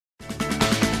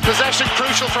Possession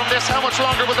crucial from this. How much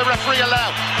longer will the referee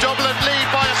allow? Dublin lead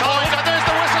by a point, and there's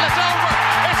the whistle. It's over.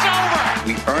 It's over.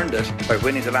 We earned it by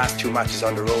winning the last 2 matches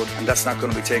on the road, and that's not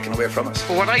going to be taken away from us.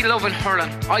 But what I love in hurling,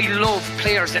 I love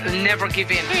players that will never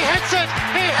give in. He hits it.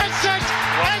 He hits it.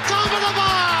 It's over the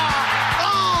bar.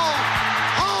 Oh,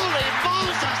 holy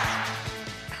Moses.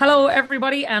 Hello,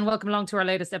 everybody, and welcome along to our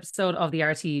latest episode of the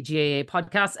RTÉ GAA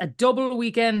Podcast, a double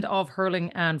weekend of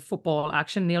hurling and football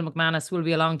action. Neil McManus will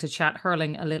be along to chat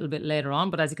hurling a little bit later on,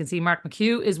 but as you can see, Mark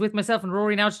McHugh is with myself and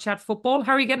Rory now to chat football.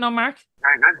 How are you getting on, Mark?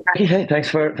 Hey, thanks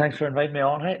for inviting me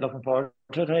on. Hey, looking forward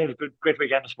to it. Hey, it was a great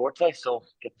weekend of sports. Hey, so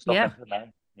getting stuff into the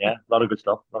line. Yeah, a lot of good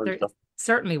stuff.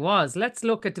 Certainly was. Let's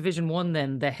look at Division 1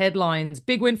 then. The headlines.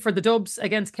 Big win for the Dubs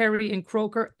against Kerry in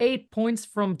Croker. 8 points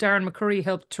from Darren McCurry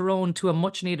helped Tyrone to a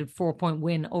much-needed 4-point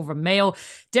win over Mayo.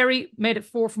 Derry made it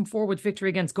 4 from 4 with victory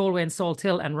against Galway and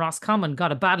Salthill, and Roscommon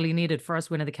got a badly needed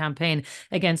first win of the campaign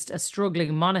against a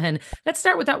struggling Monaghan. Let's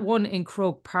start with that one in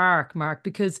Croke Park, Mark,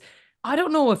 because I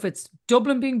don't know if it's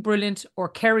Dublin being brilliant or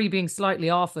Kerry being slightly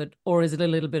off it, or is it a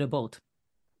little bit of both?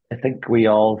 I think we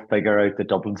all figure out that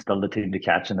Dublin's still the team to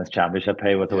catch in this championship.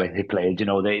 Hey, with the way they played, you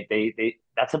know, they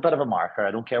that's a bit of a marker.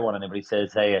 I don't care what anybody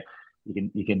says. Hey,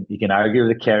 you can argue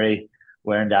that Kerry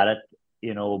weren't at it,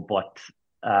 you know, but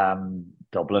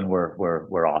Dublin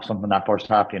were awesome in that first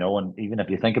half, you know. And even if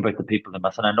you think about the people they're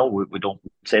missing, I know we don't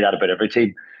say that about every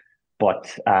team, but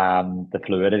the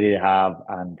fluidity they have,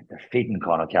 and they're feeding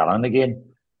Conor Callan again,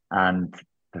 and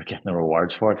they're getting the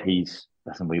rewards for it.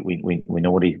 Listen, we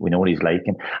know what he's like,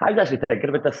 and I was actually thinking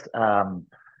about this.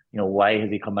 You know, why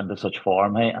has he come into such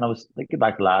form? Hey, and I was thinking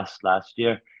back last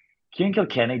year. Cian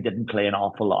Kilkenny didn't play an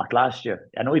awful lot last year.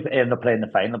 I know he ended up playing the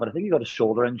final, but I think he got a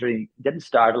shoulder injury. He didn't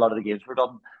start a lot of the games for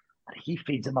Dublin, and he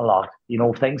feeds him a lot. You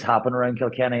know, things happen around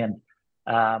Kilkenny,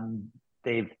 and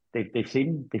they've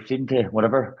seemed to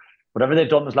whatever they've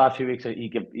done this last few weeks. You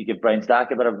give Brian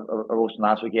Stack a bit of a roasting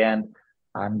last weekend,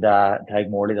 and Tadhg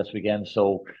Morley this weekend.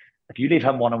 So if you leave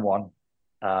him 1-1,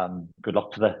 good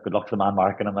luck to the man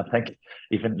marking him. I think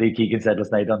even Lee Keegan said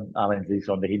last night on Alan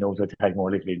Sunday he knows what Tadhg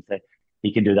Morley feels.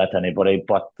 He can do that to anybody.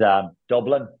 But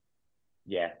Dublin,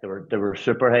 yeah, they were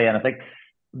super high, and I think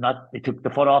they took the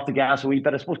foot off the gas a wee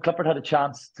bit. I suppose Clifford had a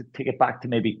chance to take it back to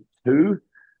maybe 2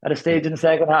 at a stage in the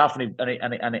second half,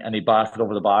 and he blasted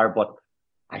over the bar. But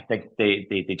I think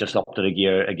they just upped it a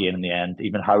gear again in the end.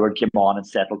 Even Howard came on and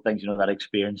settled things. You know, that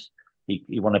experience.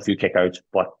 He won a few kickouts,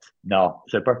 but no,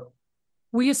 super.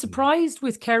 Were you surprised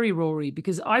with Kerry, Rory?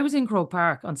 Because I was in Croke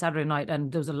Park on Saturday night,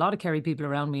 and there was a lot of Kerry people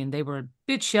around me, and they were a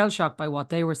bit shell-shocked by what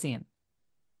they were seeing.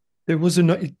 There was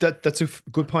that's a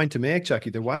good point to make,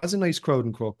 Jacqui. There was a nice crowd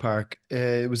in Croke Park.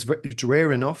 It was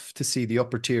rare enough to see the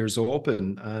upper tiers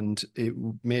open, and it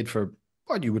made for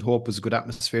what you would hope was a good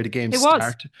atmosphere. The game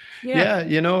started. Yeah,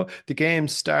 you know, the game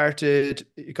started.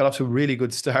 It got off to a really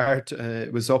good start.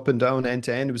 It was up and down, end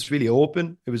to end. It was really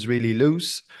open. It was really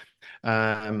loose.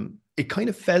 It kind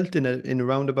of felt in a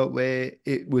roundabout way,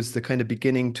 it was the kind of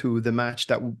beginning to the match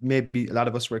that maybe a lot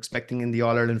of us were expecting in the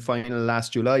All-Ireland final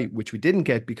last July, which we didn't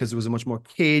get because it was a much more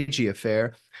cagey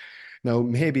affair. Now,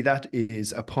 maybe that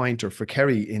is a pointer for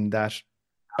Kerry in that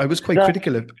I was quite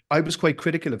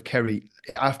critical of Kerry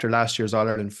after last year's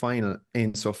All-Ireland final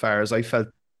insofar as I felt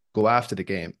go after the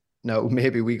game. Now,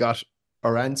 maybe we got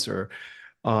our answer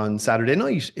on Saturday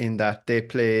night in that they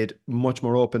played much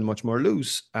more open, much more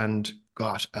loose, and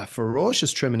got a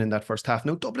ferocious trimming in that first half.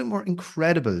 Now, Dublin were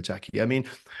incredible, Jacqui. I mean,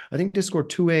 I think they scored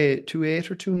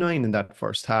 2-8 or 2-9 in that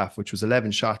first half, which was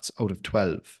 11 shots out of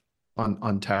 12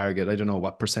 on target. I don't know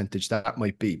what percentage that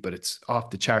might be, but it's off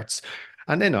the charts.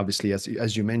 And then obviously,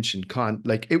 as you mentioned,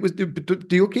 it was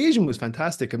the occasion was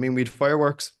fantastic. I mean, we had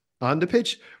fireworks on the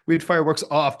pitch, we had fireworks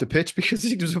off the pitch because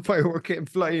there was a firework came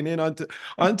flying in onto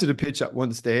the pitch at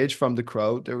one stage from the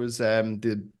crowd. There was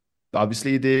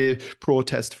obviously the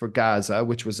protest for Gaza,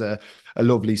 which was a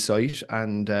lovely sight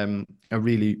and a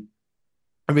really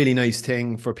nice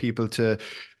thing for people to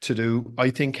do.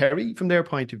 I think Kerry, from their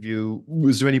point of view,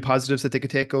 was there any positives that they could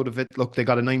take out of it? Look, they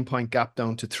got a 9-point gap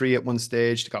down to 3 at one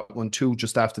stage. They got 1-2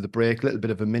 just after the break, a little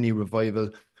bit of a mini revival.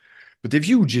 But they've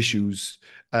huge issues.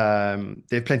 They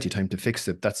have plenty of time to fix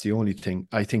it. That's the only thing.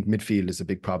 I think midfield is a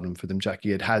big problem for them,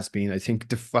 Jacqui. It has been. I think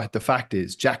the fact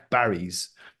is Jack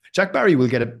Barry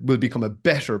will become a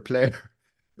better player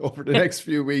over the next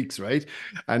few weeks, right?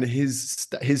 And his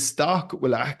stock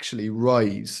will actually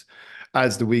rise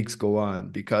as the weeks go on,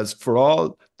 because for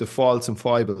all the faults and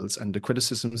foibles and the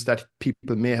criticisms that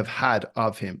people may have had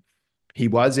of him, he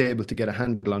was able to get a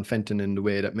handle on Fenton in the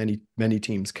way that many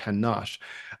teams cannot.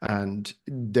 And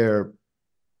the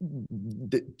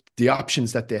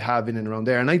options that they have in and around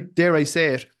there, and I dare I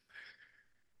say it,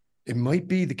 it might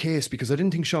be the case, because I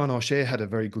didn't think Sean O'Shea had a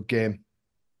very good game.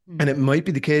 And it might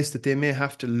be the case that they may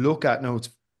have to look at, now, as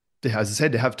I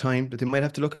said, they have time, but they might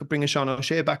have to look at bringing Sean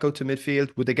O'Shea back out to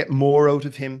midfield. Would they get more out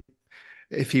of him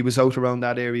if he was out around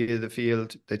that area of the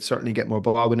field? They'd certainly get more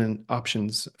ball winning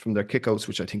options from their kickouts,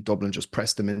 which I think Dublin just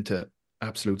pressed them into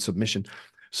absolute submission.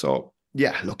 So,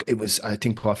 yeah, look, it was, I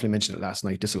think Paul Flynn mentioned it last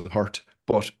night, this will hurt,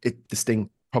 but this thing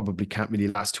probably can't really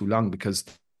last too long, because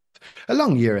a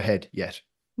long year ahead yet.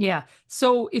 Yeah.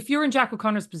 So if you're in Jack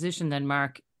O'Connor's position then,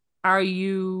 Mark, are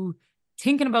you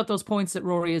thinking about those points that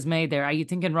Rory has made there? Are you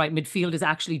thinking, right, midfield is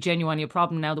actually genuinely a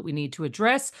problem now that we need to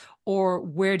address? Or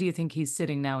where do you think he's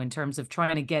sitting now in terms of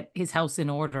trying to get his house in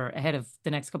order ahead of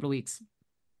the next couple of weeks?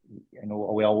 You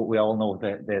know, we all know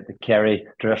the Kerry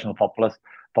traditional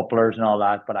footballers and all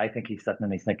that, but I think he's sitting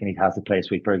and he's thinking he has to play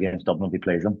sweeper against Dublin if he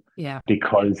plays them. Yeah.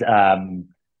 Because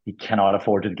he cannot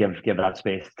afford to give that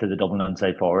space to the Dublin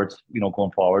inside forwards, you know,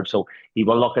 going forward. So he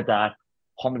will look at that.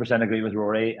 100% agree with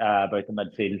Rory about the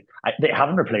midfield. They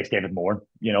haven't replaced David Moore.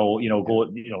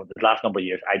 The last number of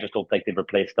years, I just don't think they've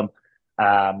replaced them.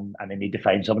 And they need to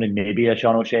find somebody, maybe a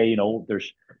Sean O'Shea. You know,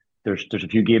 there's a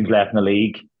few games left in the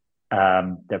league.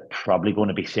 They're probably going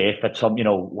to be safe at some. You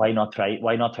know, why not try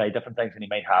different things? And he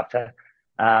might have to.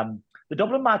 The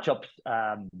Dublin matchups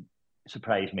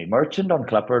surprised me. Merchant on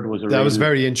Clifford was was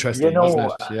very interesting,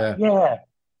 wasn't it? Yeah,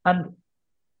 and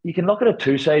you can look at it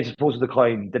two sides, I suppose, of the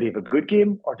coin. Did he have a good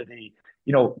game, or did he?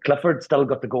 You know, Clifford still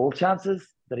got the goal chances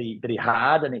that he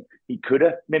had, and he could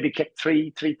have maybe kicked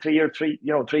 3-3 or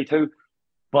 3-2.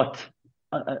 But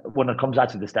when it comes out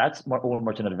to the stats, Owen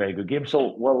Merchant had a very good game.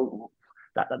 So, well,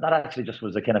 that actually just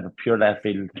was a kind of a pure left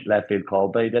field call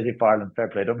by Dessie Farland. Fair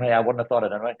play to him. Hey, I wouldn't have thought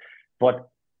it anyway. But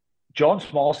John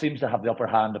Small seems to have the upper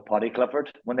hand of Paddy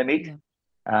Clifford when they meet,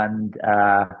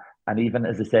 and even,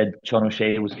 as I said, Sean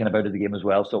O'Shea was kind of out of the game as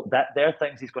well. So they're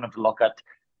things he's going to have to look at,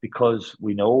 because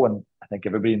we know, and I think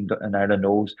everybody in Ireland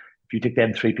knows, if you take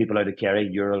them three people out of Kerry,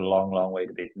 you're a long, long way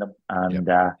to beating them. And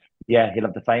he'll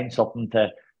have to find something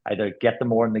to either get them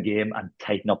more in the game and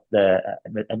tighten up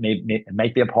it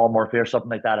might be a Paul Murphy or something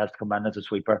like that has to come in as a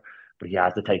sweeper, but he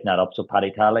has to tighten that up. So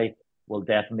Paddy Talley will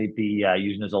definitely be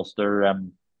using his Ulster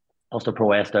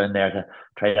prowess down there to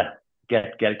try to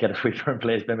get a sweeper in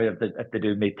place, maybe if they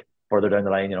do meet further down the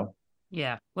line, you know.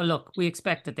 Yeah. Well, look, we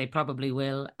expect that they probably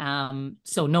will.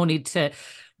 So no need to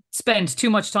spend too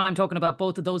much time talking about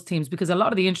both of those teams, because a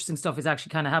lot of the interesting stuff is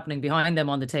actually kind of happening behind them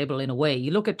on the table in a way.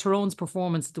 You look at Tyrone's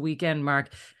performance at the weekend,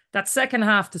 Mark, that second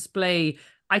half display,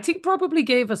 I think probably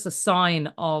gave us a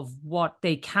sign of what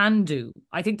they can do.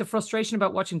 I think the frustration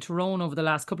about watching Tyrone over the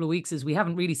last couple of weeks is we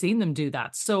haven't really seen them do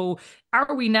that. So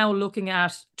are we now looking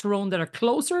at Tyrone that are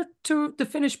closer to the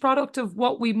finished product of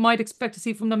what we might expect to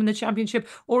see from them in the championship?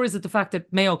 Or is it the fact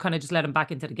that Mayo kind of just let them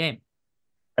back into the game?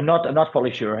 I'm not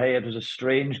fully sure. Hey, it was a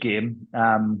strange game.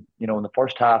 In the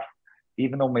first half,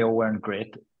 even though Mayo weren't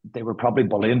great, they were probably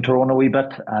bullying Tyrone a wee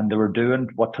bit, and they were doing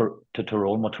what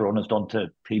Tyrone has done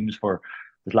to teams for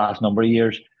this last number of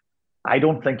years. I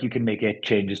don't think you can make 8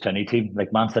 changes to any team.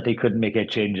 Like Man City couldn't make 8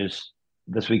 changes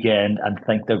this weekend and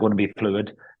think they're going to be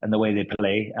fluid in the way they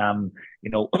play.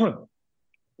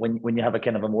 When you have a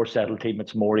kind of a more settled team,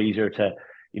 it's more easier to,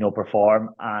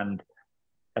 perform. And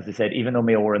as I said, even though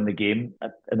Mayo were in the game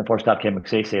in the first half, Ken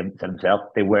McShay said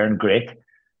himself, they weren't great.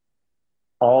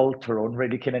 All Tyrone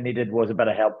really kind of needed was a bit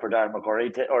of help for Darren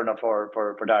McCurry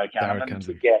for Darragh Cannon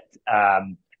to get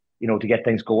to get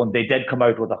things going. They did come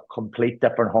out with a complete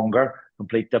different hunger,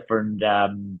 complete different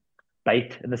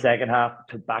bite in the second half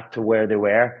back to where they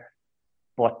were.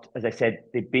 But as I said,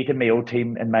 they beat a Mayo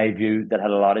team, in my view, that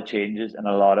had a lot of changes and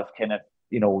a lot of kind of,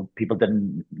 people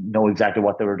didn't know exactly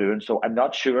what they were doing. So I'm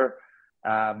not sure.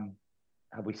 Have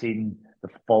we seen the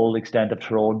full extent of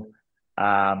Tyrone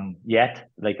yet?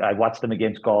 Like, I watched them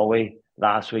against Galway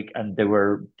last week, and they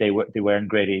weren't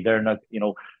great either. Not,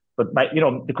 but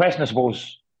the question, I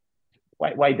suppose,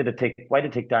 why did it take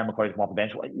Darren McCurry to come off the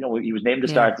bench? He was named to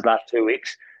start the last 2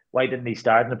 weeks. Why didn't he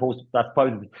start? And I suppose that's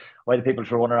probably why the people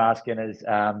for one are asking is,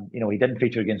 he didn't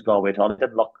feature against Galway at all. He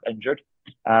didn't look injured.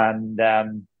 And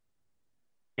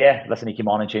listen, he came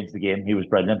on and changed the game. He was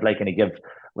brilliant. And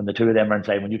when the two of them are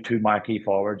inside, when you have two marquee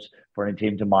forwards for any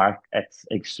team to mark, it's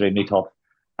extremely tough.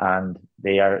 And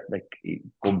they are, like,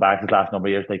 going back to the last number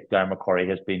of years, like, Darren McCurry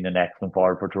has been an excellent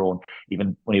forward for Tyrone.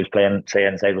 Even when he was playing, say,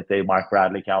 inside with Mark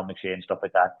Bradley, Callum McShay and stuff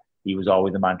like that, he was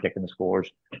always the man kicking the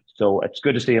scores. So it's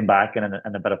good to see him back in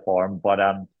a bit of form. But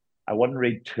I wouldn't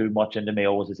read too much into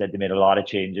Mayo. As I said, they made a lot of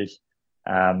changes.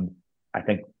 I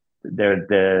think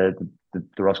the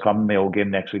Roscommon Mayo game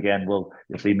next weekend, you'll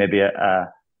see maybe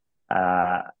a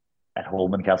at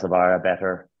home in Castlebar a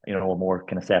better, a more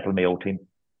kind of settled Mayo team.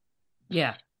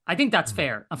 Yeah, I think that's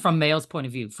fair from Mayo's point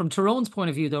of view. From Tyrone's point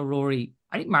of view, though, Rory,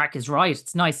 I think Mark is right.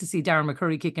 It's nice to see Darren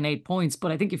McCurry kicking 8 points,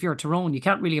 but I think if you're Tyrone, you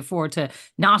can't really afford to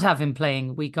not have him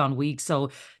playing week on week.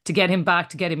 So to get him back,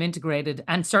 to get him integrated,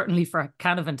 and certainly for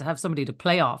Canavan to have somebody to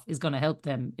play off is going to help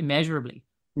them immeasurably.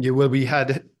 Yeah, well, we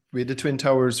had the Twin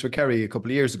Towers for Kerry a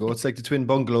couple of years ago. It's like the Twin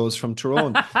Bungalows from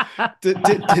Tyrone. Two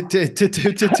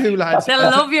lads. They'll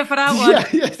love you for that one.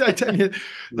 Yeah, I tell you,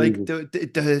 like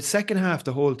the second half,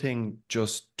 the whole thing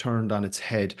just turned on its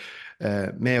head.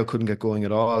 Mayo couldn't get going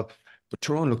at all, but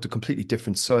Tyrone looked a completely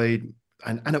different side.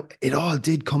 And it all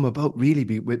did come about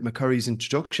really with McCurry's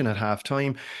introduction at half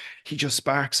time. He just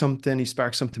sparked something. He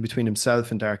sparked something between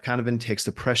himself and Derek Canavan, takes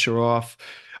the pressure off.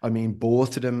 I mean,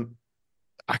 both of them,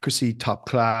 accuracy, top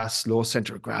class, low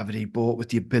center of gravity, both with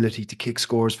the ability to kick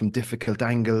scores from difficult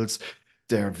angles.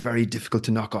 They're very difficult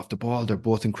to knock off the ball. They're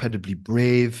both incredibly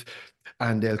brave,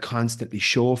 and they'll constantly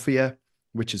show for you,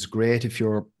 which is great if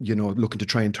you're, looking to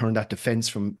try and turn that defense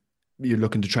from, you're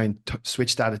looking to try and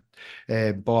switch that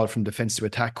ball from defense to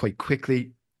attack quite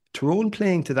quickly. Tyrone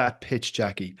playing to that pitch,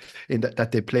 Jacqui, in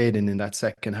that they played in that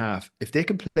second half, if they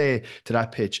can play to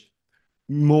that pitch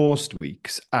most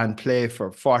weeks and play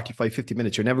for 45, 50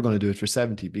 minutes, you're never going to do it for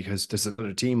 70 because there's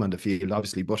another team on the field,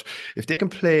 obviously. But if they can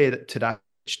play to that,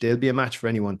 they'll be a match for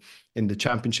anyone in the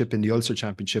championship, in the Ulster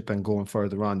Championship, and going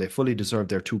further on. They fully deserve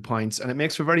their 2 points, and it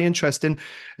makes for very interesting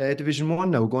Division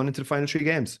 1 now, going into the final 3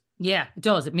 games. Yeah, it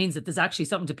does. It means that there's actually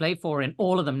something to play for in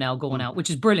all of them now going out, which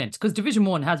is brilliant, because Division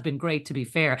 1 has been great, to be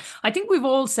fair. I think we've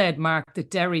all said, Mark, that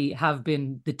Derry have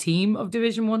been the team of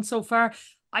Division 1 so far.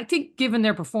 I think given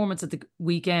their performance at the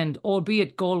weekend,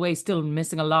 albeit Galway still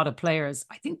missing a lot of players,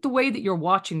 I think the way that you're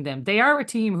watching them, they are a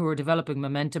team who are developing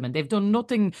momentum, and they've done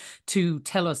nothing to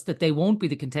tell us that they won't be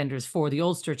the contenders for the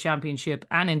Ulster Championship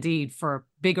and indeed for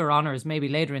bigger honours maybe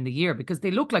later in the year, because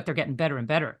they look like they're getting better and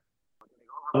better.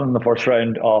 In the first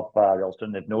round of Ulster,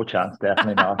 they've no chance,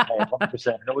 definitely not.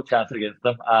 100% no chance against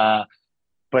them.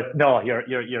 But no, you're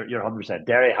 100%.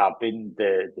 Derry have been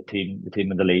the team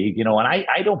in the league, and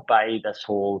I don't buy this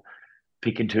whole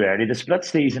peaking too early. The split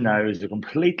season now is a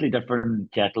completely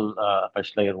different kettle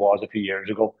officially it was a few years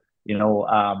ago.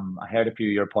 I heard a few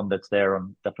of your pundits there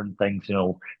on different things,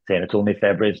 saying it's only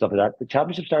February and stuff like that. The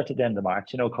championship starts at the end of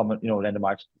March, end of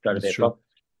March, start of April. True.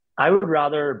 I would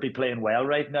rather be playing well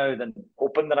right now than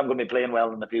hoping that I'm going to be playing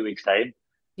well in a few weeks' time.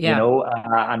 Yeah.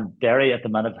 And Derry at the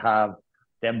minute have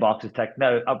them boxes ticked.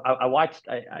 Now, I watched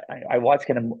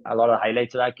kind of a lot of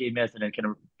highlights of that game yesterday and kind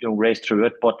of raced through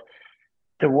it, but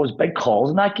there was big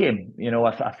calls in that game.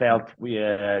 I felt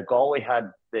Galway had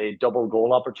the double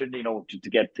goal opportunity, to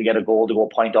get a goal to go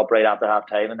point up right after half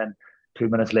time, and then 2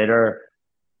 minutes later,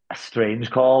 a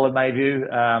strange call in my view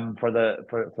for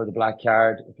the black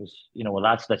card. It was a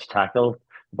last-ditch tackle.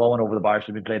 The ball went over the bar,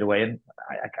 should be played away, and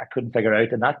I couldn't figure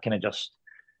out, and that kind of just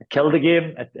killed the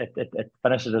game. It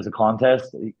finishes as a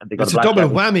contest. It's a double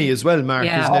whammy as well, Mark,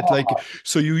 isn't it? Like,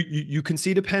 so you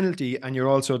concede a penalty and you're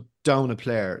also down a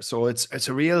player. So it's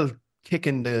a real kick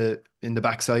in the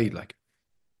backside, like.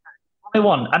 Only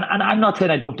one, and I'm not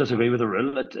saying I don't disagree with the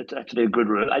rule. It's actually a good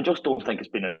rule. I just don't think it's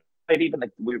been even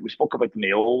like we spoke about the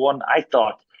Mayo one. I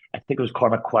think it was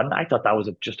Cormac Quinn. I thought that was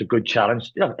just a good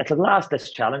challenge. It's a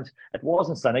last-ditch challenge. It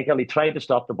wasn't cynical. He tried to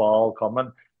stop the ball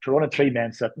coming. Tyrone had 3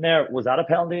 men sitting there. Was that a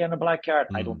penalty and a black card?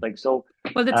 I don't think so.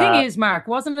 Well, the thing is, Mark,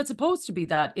 wasn't it supposed to be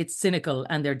that it's cynical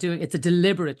and it's a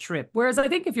deliberate trip? Whereas I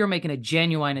think if you're making a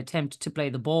genuine attempt to play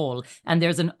the ball and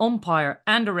there's an umpire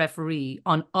and a referee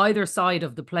on either side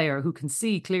of the player who can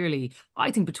see clearly,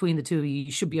 I think between the two of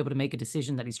you should be able to make a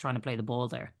decision that he's trying to play the ball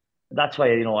there. That's why,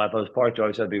 if I was Park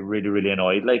Joyce, I'd be really, really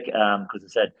annoyed. Like, because I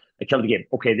said, I killed the game.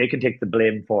 Okay, they can take the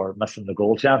blame for missing the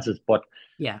goal chances, but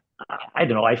yeah, I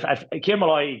don't know. Kieran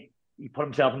Malloy, he put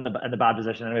himself in the bad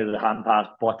position anyway with the hand pass,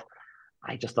 but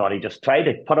I just thought he just tried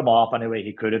to put him off any way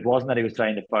he could. It wasn't that he was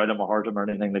trying to foul him or hurt him or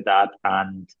anything like that,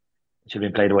 and it should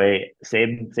have been played away.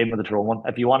 Same with the Tyrone one.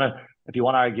 If you want to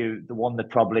argue, the one that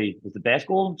probably was the best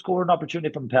goal scoring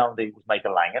opportunity from penalty was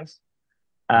Michael Langan's.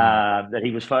 That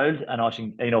he was fouled,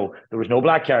 and there was no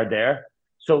black card there.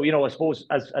 So I suppose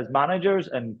as managers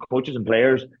and coaches and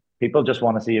players, people just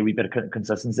want to see a wee bit of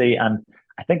consistency, and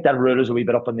I think that rule is a wee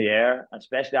bit up in the air,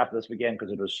 especially after this weekend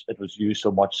because it was used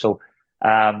so much. So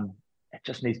it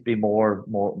just needs to be more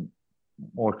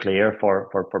clear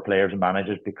for players and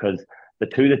managers, because the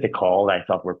two that they called I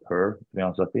thought were poor, to be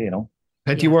honest with you.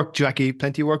 Plenty of work, Jacqui.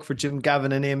 Plenty of work for Jim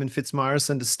Gavin and Eamon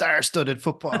Fitzmaurice and the star-studded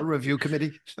football review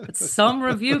committee. It's some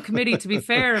review committee, to be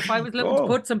fair. If I was looking to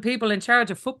put some people in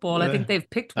charge of football, I think they've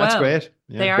picked well. That's great.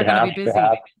 Yeah. They are going to be busy.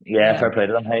 Yeah, fair play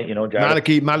to them. Hey,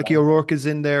 Jared. Malachy O'Rourke is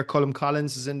in there. Cullum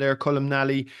Collins is in there. Cullum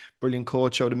Nally, brilliant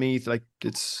coach out of Meath. Like,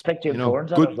 it's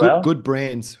good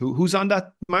brains. Who's on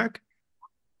that, Mark?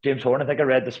 James Horn. I think I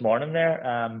read this morning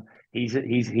there. He's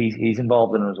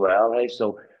involved in it as well. Hey,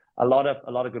 so a lot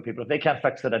of good people. If they can't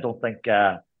fix it, I don't think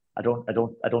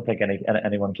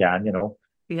anyone can.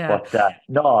 Yeah. But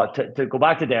no, to go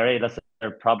back to Derry, listen,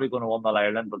 they're probably going to win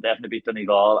All-Ireland. They'll definitely beat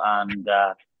Donegal, and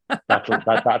that'll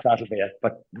be it.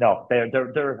 But no,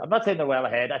 they're. I'm not saying they're well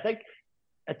ahead. I think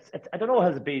it's. I don't know.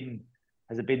 Has it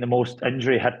been the most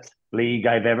injury hit league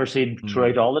I've ever seen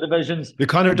throughout all the divisions? The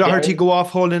Conor Doherty go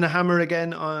off holding a hammer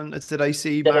again on. Did I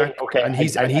see, Mark? Okay, and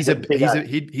he's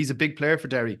a big player for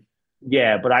Derry.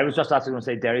 Yeah, but I was just actually going to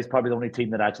say Derry's probably the only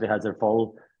team that actually has their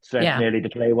full strength nearly to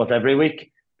play with every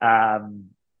week. They I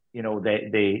know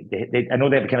they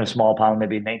have a kind of small panel,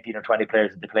 maybe 19 or 20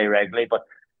 players that they play regularly, but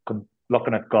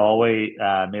looking at Galway,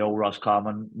 Mayo,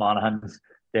 Roscommon, Monaghan's,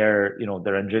 their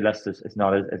injury list is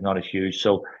not as huge.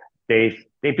 So they've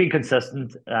been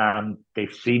consistent.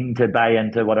 They've seemed to buy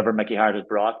into whatever Mickey Hart has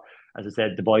brought. As I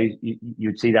said, the boys,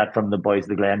 you'd see that from the boys.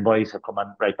 The Glen boys have come in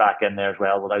right back in there as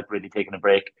well without really taking a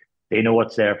break. They know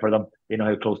what's there for them. They know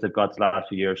how close they've got the last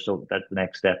few years. So that's the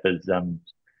next step is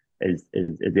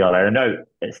the All-Ireland. Now,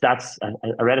 stats.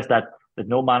 I read a stat that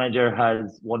no manager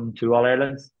has won 2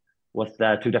 All-Irelands with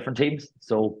 2 different teams.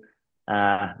 So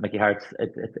Mickey Hart,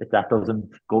 that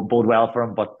doesn't bode well for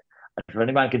him. But if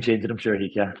any man can change it, I'm sure he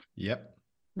can. Yep.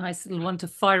 Nice little one to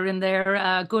fire in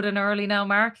there. Good and early now,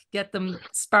 Mark. Get them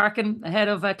sparking ahead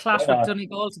of a clash with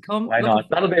Donegal to come. Why not?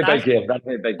 That'll be a big game.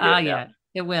 Yeah.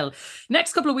 It will.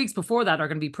 Next couple of weeks before that are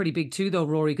going to be pretty big too, though,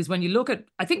 Rory, because when you look at,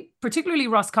 I think particularly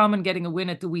Roscommon getting a win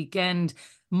at the weekend,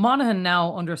 Monaghan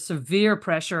now under severe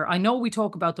pressure. I know we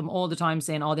talk about them all the time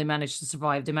saying, they managed to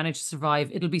survive.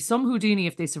 It'll be some Houdini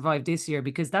if they survive this year,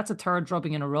 because that's a third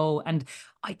drubbing in a row. And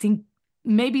I think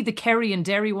maybe the Kerry and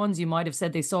Derry ones you might have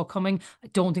said they saw coming. I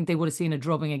don't think they would have seen a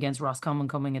drubbing against Roscommon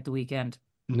coming at the weekend.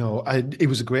 No, it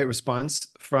was a great response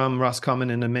from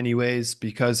Roscommon in many ways,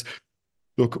 because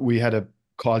look, we had a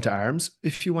call to arms,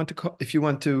 if you want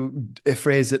to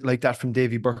phrase it like that, from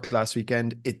Davy Burke last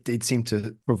weekend. It did seem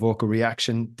to provoke a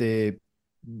reaction. They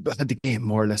had the game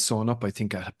more or less sewn up, I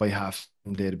think, by half.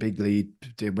 They had a big lead.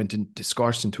 They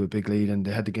scorched into a big lead, and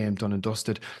they had the game done and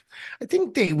dusted. I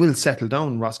think they will settle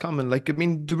down, Roscommon.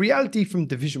 The reality from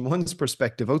Division 1's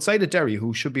perspective, outside of Derry,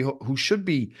 who should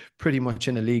be pretty much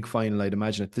in a league final, I'd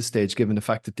imagine, at this stage, given the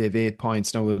fact that they've 8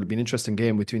 points. Now, it'll be an interesting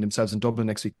game between themselves and Dublin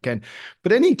next weekend.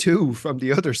 But any 2 from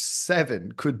the other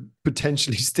 7 could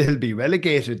potentially still be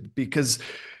relegated, because,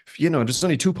 there's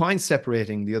only 2 points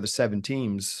separating the other 7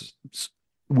 teams.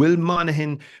 Will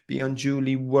Monaghan be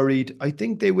unduly worried? I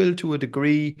think they will, to a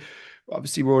degree.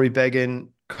 Obviously, Rory Beggin,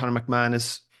 Conor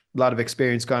McManus, a lot of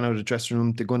experience gone out of the dressing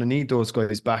room. They're going to need those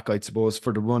guys back, I suppose,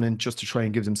 for the run-in, just to try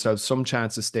and give themselves some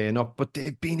chance of staying up. But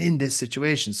they've been in this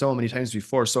situation so many times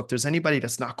before. So if there's anybody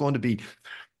that's not going to be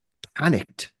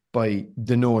panicked by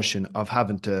the notion of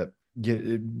having to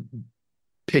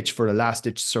pitch for a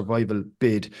last-ditch survival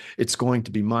bid, it's going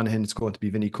to be Monaghan, it's going to be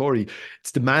Vinnie Corey.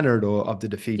 It's the manner, though, of the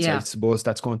defeats. I suppose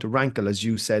that's going to rankle, as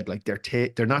you said. Like,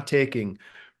 they're not taking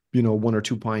 1 or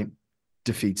 2 point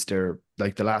defeats. They're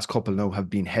like, the last couple now have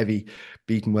been heavy,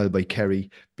 beaten well by Kerry,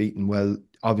 beaten well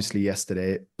obviously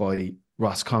yesterday by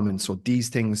Roscommon. So these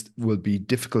things will be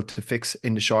difficult to fix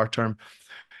in the short term.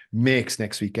 Makes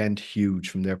next weekend huge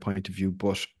from their point of view,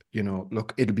 but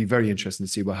look, it'll be very interesting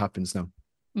to see what happens now.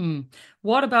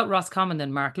 What about Roscommon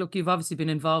then, Mark? Look, you've obviously been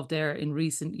involved there in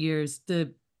recent years.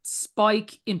 The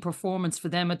spike in performance for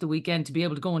them at the weekend, to be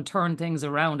able to go and turn things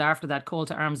around after that call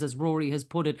to arms, as Rory has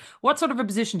put it. What sort of a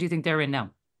position do you think they're in now?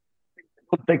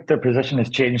 I think their position has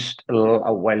changed a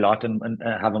lot, and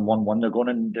having won one, they're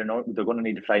going to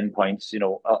need to find points,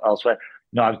 elsewhere.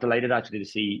 No, I was delighted actually to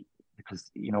see,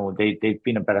 because they've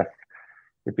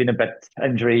been a bit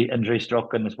injury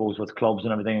struck, and I suppose with clubs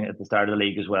and everything at the start of the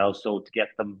league as well. So to get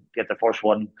the first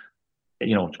one,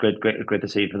 it's great to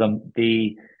see for them.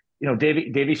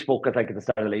 Davy spoke, I think, at the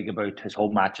start of the league about his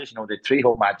home matches. They have 3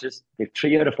 home matches. They have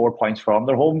 3 out of 4 points from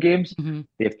their home games. Mm-hmm.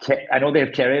 I know they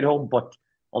have Kerry at home, but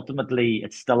ultimately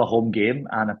it's still a home game,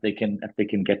 and if they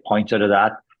can get points out of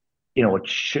that, it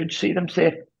should see them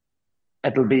safe.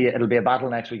 It'll be a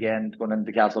battle next weekend going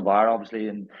into Castlebar, obviously,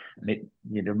 and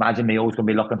you'd imagine Mayo's going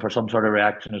to be looking for some sort of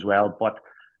reaction as well. But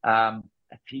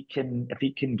if he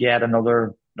can get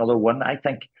another win, I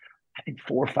think I think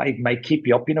 4 or 5 might keep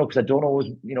you up, because I don't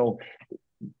always,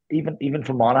 even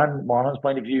from Monaghan's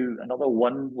point of view, another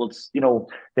one will,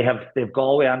 they've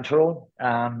Galway and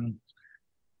Tyrone,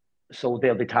 so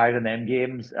they'll be tired in them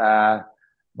games.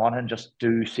 Monaghan just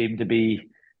do seem to be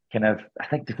kind of, I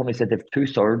think they only said they've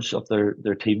 2/3 of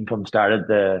their team from started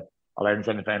the All-Ireland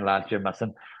semi-final last year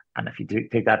missing. And if you do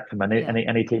take that from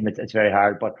any team, it's very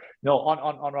hard. But no,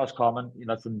 on Roscommon,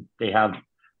 they have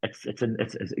it's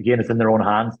in their own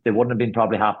hands. They wouldn't have been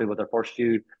probably happy with their first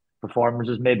few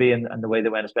performances, maybe, and the way they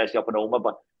went, especially up in Omagh.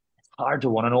 But it's hard to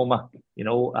win in Omagh.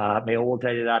 Mayo will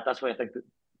tell you that. That's why I think that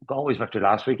Galway's victory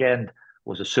last weekend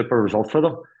was a super result for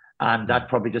them, and that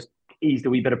probably just eased a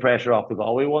wee bit of pressure off the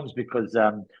Galway ones, because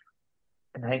in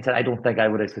hindsight, I don't think I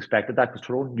would have expected that, because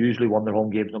Tyrone usually won their home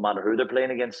games no matter who they're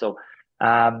playing against. So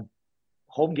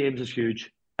home games is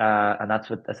huge, and that's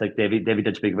what I think Davy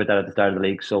did speak about that at the start of the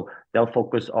league. So they'll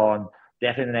focus on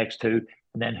definitely the next two,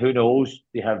 and then who knows?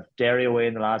 They have Derry away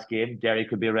in the last game. Derry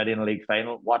could be already in the league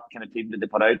final. What kind of team did they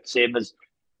put out? Same as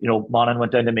Monaghan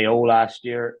went down to Mayo last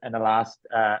year in the last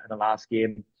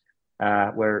game,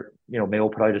 where Mayo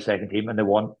put out a second team and they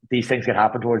won. These things can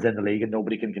happen towards the end of the league, and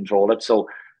nobody can control it. So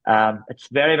it's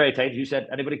very, very tight. As you said,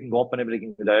 anybody can go up, anybody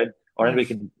can go down, or anybody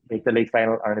can make the league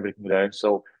final, or anybody can go down.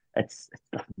 So it's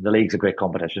the league's a great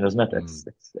competition, isn't it?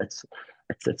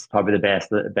 It's probably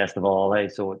the best of all.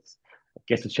 So I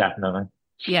guess it's chatting on it.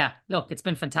 Yeah, look, it's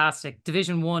been fantastic.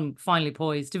 Division 1 finally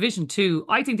poised. Division 2,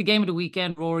 I think the game of the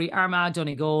weekend, Rory, Armagh,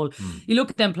 Donegal. You look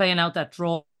at them playing out that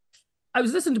draw. I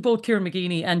was listening to both Kieran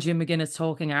McGeeney and Jim McGuinness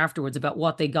talking afterwards about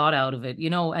what they got out of it,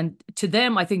 and to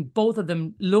them, I think both of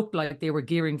them looked like they were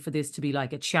gearing for this to be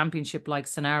like a championship-like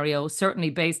scenario, certainly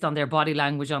based on their body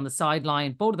language on the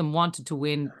sideline. Both of them wanted to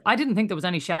win. I didn't think there was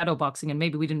any shadow boxing, and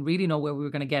maybe we didn't really know where we were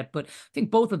going to get, but I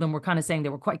think both of them were kind of saying they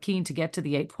were quite keen to get to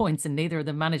the 8 points, and neither of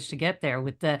them managed to get there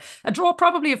with a draw,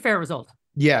 probably a fair result.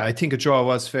 Yeah, I think a draw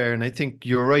was fair, and I think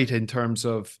you're right in terms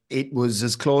of it was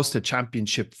as close to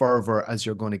championship fervour as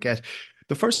you're going to get.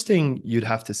 The first thing you'd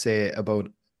have to say about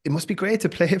it must be great to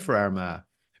play for Armagh,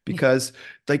 because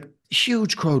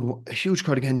huge crowd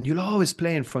again. You'll always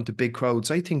play in front of big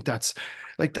crowds. I think that's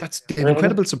they have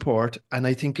incredible support, and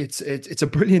I think it's a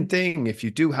brilliant thing if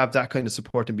you do have that kind of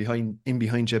support in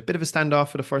behind you. A bit of a standoff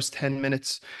for the first 10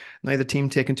 minutes. Neither team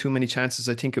taking too many chances.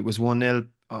 I think it was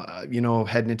 1-0,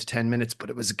 heading into 10 minutes, but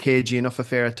it was a cagey enough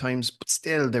affair at times. But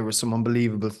still, there was some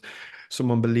unbelievable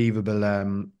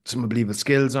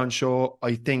skills on show.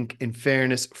 I think, in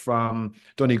fairness, from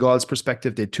Donegal's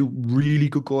perspective, they had 2 really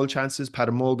good goal chances.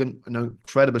 Paddy Morgan, an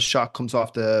incredible shot, comes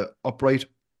off the upright.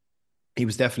 He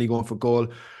was definitely going for goal.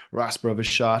 Rasper of a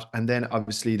shot. And then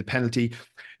obviously the penalty.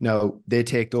 Now they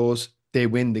take those. They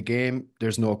win the game.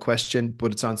 There's no question,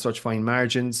 but it's on such fine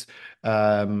margins.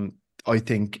 I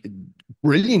think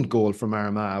brilliant goal from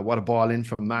Armagh. What a ball in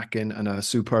from Mackin, and a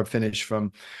superb finish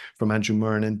from Andrew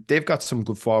Murnan. They've got some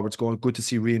good forwards going. Good to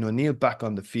see Rian O'Neill back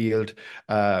on the field.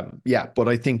 But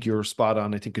I think you're spot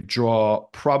on. I think a draw,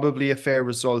 probably a fair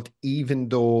result, even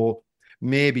though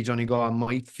maybe Donegal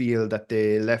might feel that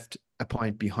they left a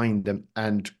point behind them.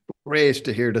 And great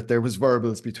to hear that there was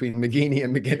verbals between McGeeney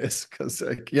and McGuinness, because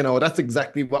that's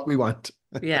exactly what we want.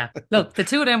 Yeah, look, the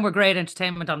two of them were great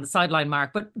entertainment on the sideline,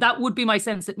 Mark, but that would be my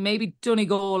sense, that maybe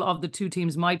Donegal of the two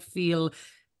teams might feel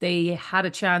they had a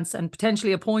chance, and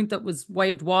potentially a point that was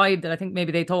waved wide that I think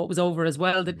maybe they thought was over as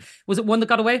well. Was it one that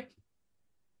got away?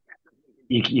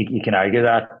 You can argue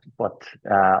that, but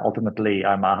ultimately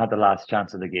Armagh had the last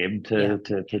chance of the game to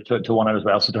win it as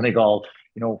well. So Donegal,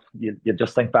 you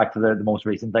just think back to the most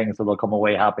recent things, so they'll come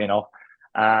away happy enough.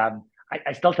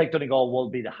 I still think Donegal will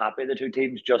be the happy of the two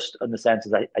teams, just in the sense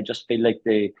that I just feel like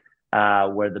they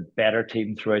were the better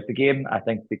team throughout the game. I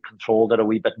think they controlled it a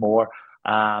wee bit more.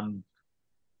 Armagh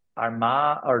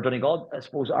or Donegal, I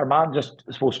suppose Armagh just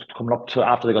coming up to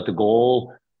after they got the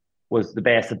goal was the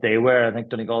best that they were. I think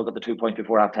Donegal got the 2 point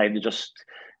before half time to just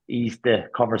ease the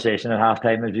conversation at half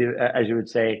time, as you would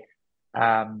say.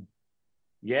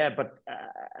 But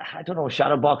I don't know,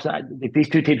 shadow box. These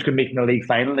two teams could meet in the league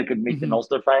final. They could meet in the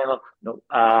Ulster final.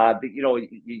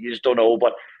 You just don't know.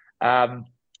 But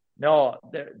no,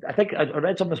 I think I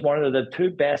read something this morning. They're the 2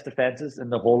 best defences in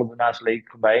the whole of the National League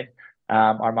combined.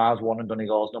 Armagh's 1 and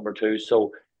Donegal's number 2.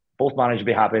 So both managed to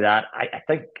be happy with that. I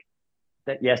think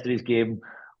that yesterday's game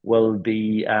will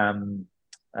be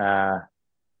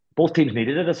both teams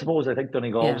needed it, I suppose. I think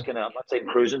Donegal was I'm not saying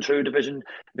cruising through Division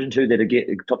 2. They had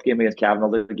a tough game against Cavan.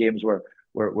 Other games were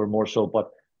more so.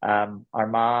 But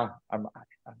Armagh,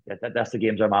 that's the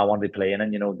games Armagh want to be playing.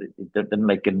 And, they didn't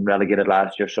like getting relegated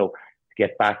last year. So to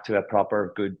get back to a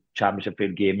proper good championship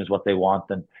field game is what they want.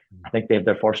 And I think they have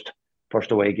their first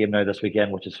first away game now this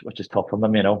weekend, which is tough for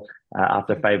them,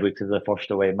 after 5 weeks of the first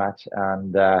away match,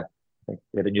 and I think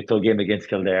they had a neutral game against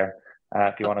Kildare,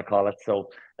 if you want to call it. So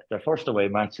it's their first away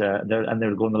match, they're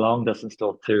going the long distance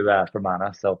still to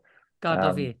Fermanagh. So God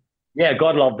love you. yeah,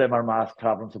 God love them, our mass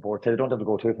travelling support. They don't have to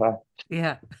go too far.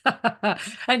 Yeah.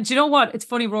 And do you know what? It's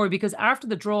funny, Rory, because after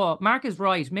the draw, Mark is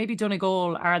right. Maybe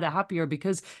Donegal are the happier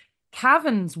because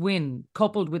Cavan's win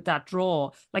coupled with that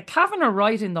draw, like Cavan are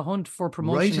right in the hunt for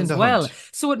promotion as well.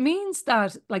 So it means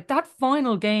that like that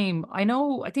final game, I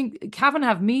think Cavan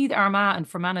have Meath, Armagh and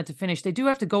Fermanagh to finish. They do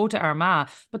have to go to Armagh,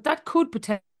 but that could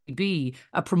potentially be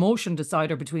a promotion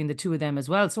decider between the two of them as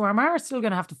well. So Armagh are still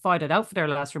going to have to fight it out for their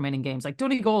last remaining games. Like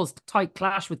Donegal's tight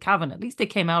clash with Cavan, at least they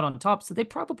came out on top. So they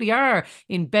probably are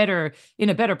in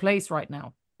a better place right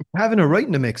now. Cavan are right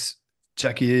in the mix.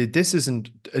 Jacqui, this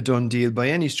isn't a done deal by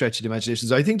any stretch of the imagination.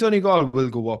 So I think Donegal will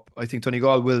go up. I think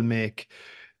Donegal will make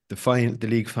the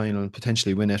league final,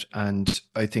 potentially win it, and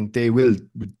I think they will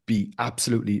be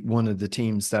absolutely one of the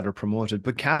teams that are promoted.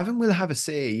 But Cavan will have a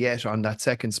say yet on that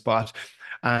second spot,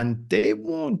 and they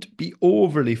won't be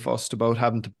overly fussed about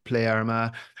having to play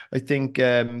Armagh. I think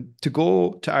to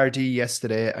go to RTÉ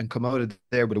yesterday and come out of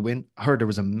there with a win, I heard there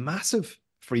was a massive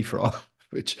free-for-all,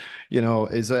 which,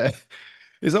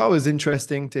 is always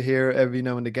interesting to hear every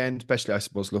now and again, especially, I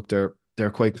suppose, look, they're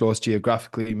quite close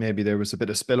geographically. Maybe there was a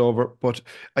bit of spillover, but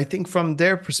I think from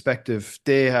their perspective,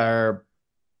 they're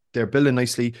building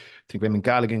nicely. I think Raymond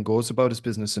Galligan goes about his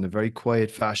business in a very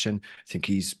quiet fashion. I think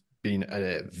he's been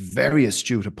a very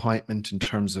astute appointment in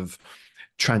terms of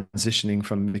transitioning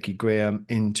from Mickey Graham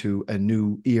into a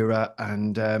new era,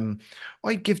 and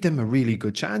I give them a really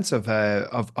good chance of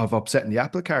upsetting the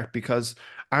apple cart, because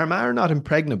Armagh are not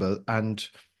impregnable, and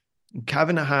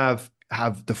Cavan have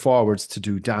the forwards to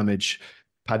do damage.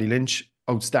 Paddy Lynch,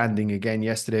 outstanding again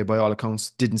yesterday by all accounts.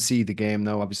 Didn't see the game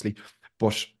now, obviously,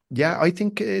 but yeah, I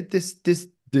think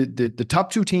the top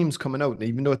two teams coming out,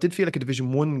 even though it did feel like a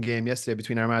Division 1 game yesterday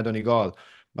between Armagh and Donegal,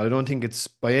 but I don't think it's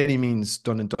by any means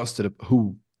done and dusted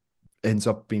who ends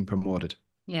up being promoted.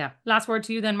 Yeah. Last word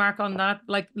to you then, Mark, on that.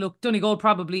 Like, look, Donegal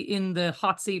probably in the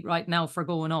hot seat right now for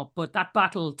going up, but that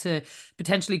battle to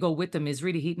potentially go with them is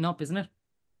really heating up, isn't it?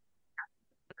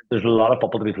 There's a lot of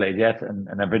football to be played yet in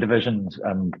every division,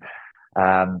 and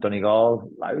Donegal,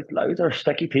 Louth are a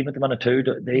sticky team at the minute too.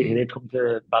 They come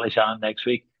to Ballyshannon next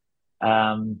week.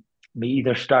 Meath,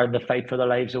 they're starting to fight for their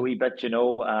lives a wee bit, they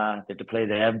have to play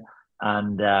them,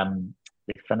 and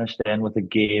they finished then with a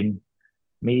game.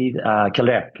 Meath,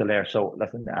 Kildare. So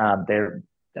listen,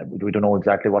 we don't know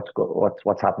exactly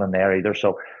what's happening there either.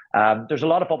 So there's a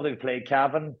lot of football to be played.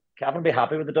 Cavan be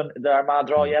happy with the Armagh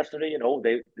draw yesterday.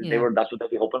 They were, that's what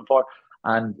they'd be hoping for.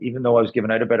 And even though I was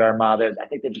giving out about Armagh, I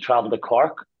think they travelled to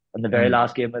Cork in the very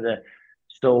last game of the.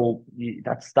 So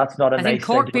that's not a nice thing. I think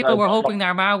Cork people were hoping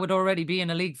Armagh would already be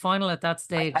in a league final at that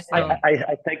stage.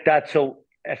 I think that. So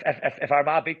if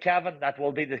Armagh beat Cavan, that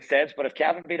will be the sense. But if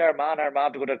Cavan beat Armagh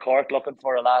to go to Cork looking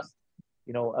for a last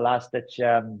ditch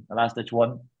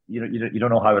one, you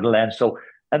don't know how it'll end. So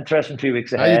interesting 2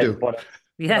 weeks ahead. How you do? But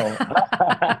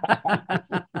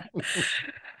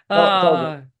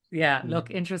yeah, look,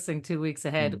 interesting 2 weeks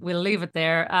ahead. We'll leave it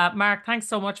there. Mark, thanks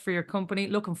so much for your company.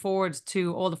 Looking forward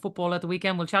to all the football at the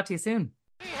weekend. We'll chat to you soon.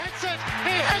 He hits it!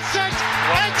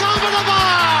 It's over the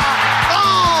bar!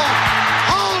 Oh,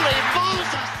 holy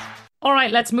Moses! All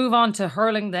right, let's move on to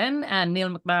hurling then. And Neil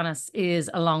McManus is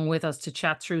along with us to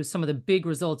chat through some of the big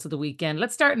results of the weekend.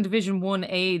 Let's start in Division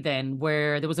 1A then,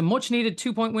 where there was a much-needed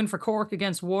 2-point win for Cork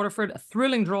against Waterford, a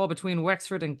thrilling draw between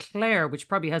Wexford and Clare, which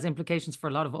probably has implications for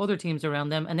a lot of other teams around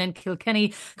them. And then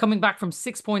Kilkenny coming back from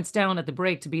 6 points down at the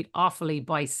break to beat Offaly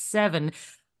by 7.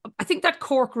 I think that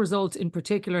Cork result in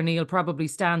particular, Neil, probably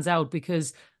stands out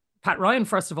because Pat Ryan,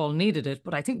 first of all, needed it,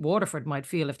 but I think Waterford might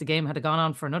feel if the game had gone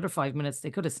on for another 5 minutes,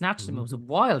 they could have snatched them. It was a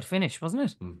wild finish, wasn't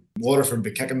it? Waterford be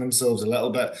kicking themselves a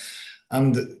little bit.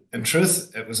 And in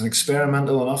truth, it was an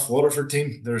experimental enough Waterford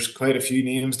team. There's quite a few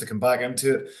names to come back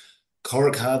into it.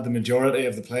 Cork had the majority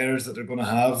of the players that they're going to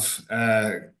have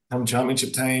come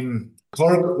championship time.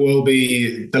 Cork will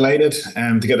be delighted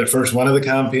to get their first win of the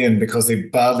campaign because they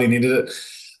badly needed it,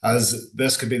 as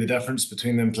this could be the difference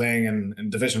between them playing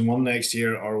in Division 1 next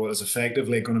year or what is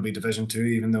effectively going to be Division 2,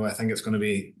 even though I think it's going to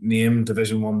be named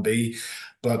Division 1B.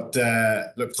 But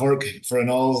look, Cork, for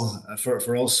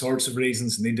all sorts of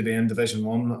reasons, need to be in Division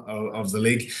 1 of the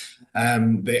league.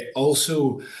 They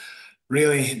also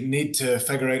really need to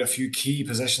figure out a few key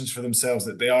positions for themselves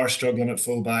that they are struggling at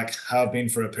fullback, have been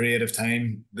for a period of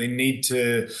time. They need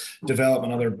to develop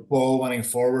another ball-winning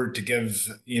forward to give,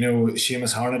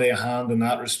 Seamus Harnedy a hand in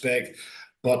that respect.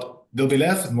 But they'll be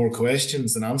left with more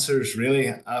questions than answers, really,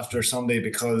 after Sunday,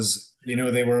 because, you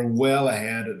know, they were well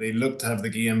ahead. They looked to have the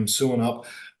game sewn up,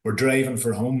 were driving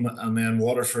for home, and then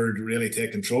Waterford really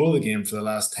take control of the game for the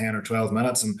last 10 or 12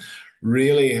 minutes and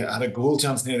really had a goal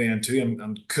chance near the end too,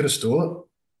 and could have stole it.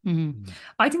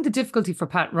 I think the difficulty for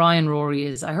Pat Ryan, Rory,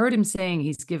 is I heard him saying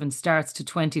he's given starts to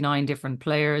 29 different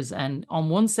players. And on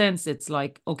one sense, it's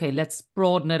like, okay, let's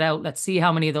broaden it out. Let's see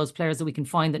how many of those players that we can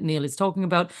find that Neil is talking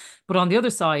about. But on the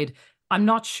other side, I'm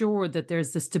not sure that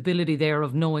there's the stability there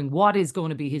of knowing what is going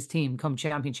to be his team come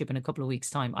championship in a couple of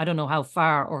weeks' time. I don't know how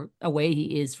far or away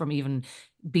he is from even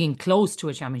being close to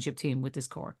a championship team with this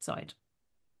Cork side.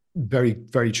 Very,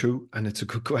 very true. And it's a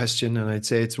good question. And I'd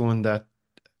say it's one that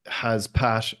has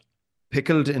Pat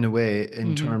pickled in a way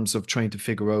in terms of trying to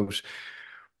figure out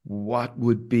what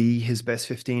would be his best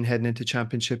 15 heading into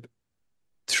championship.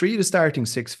 3 of the starting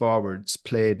 6 forwards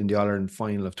played in the All-Ireland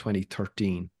final of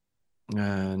 2013.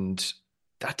 And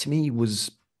that to me was,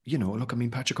 you know, look, I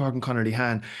mean, Patrick Horgan, Conor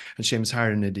Lehan and Seamus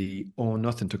Harnedy owe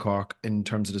nothing to Cork in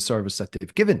terms of the service that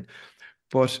they've given.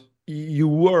 But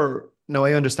now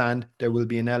I understand there will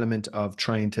be an element of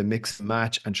trying to mix and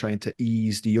match and trying to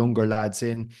ease the younger lads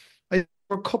in. There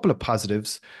were a couple of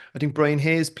positives. I think Brian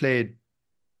Hayes played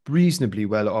reasonably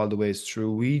well all the ways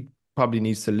through. He probably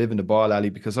needs to live in the ball alley,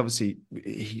 because obviously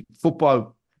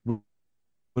football would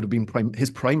have been his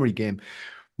primary game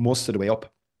most of the way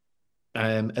up.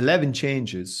 11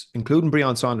 changes, including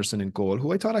Breon Saunderson in goal,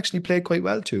 who I thought actually played quite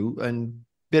well too, and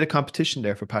bit of competition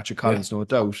there for Patrick Collins, no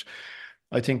doubt.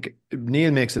 I think Neil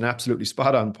makes an absolutely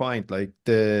spot on point. Like,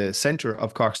 the centre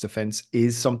of Cork's defence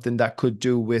is something that could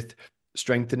do with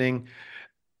strengthening.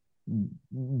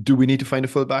 Do we need to find a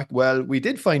fullback? Well, we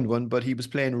did find one, but he was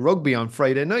playing rugby on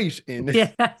Friday night in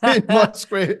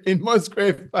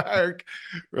Musgrave Park,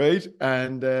 right?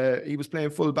 And he was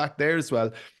playing fullback there as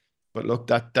well. But look,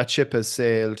 that ship has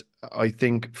sailed. I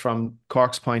think from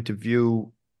Cork's point of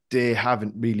view, they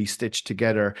haven't really stitched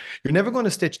together. You're never going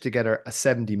to stitch together a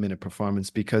 70-minute performance,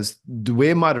 because the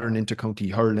way modern intercounty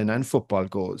hurling and football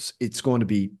goes, it's going to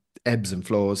be ebbs and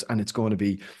flows, and it's going to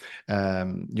be,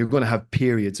 you're going to have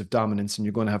periods of dominance, and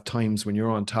you're going to have times when you're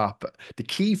on top. The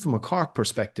key from a Cork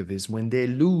perspective is when they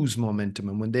lose momentum,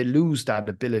 and when they lose that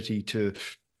ability to,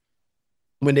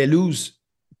 when they lose,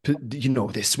 you know,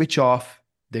 they switch off,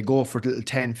 they go for little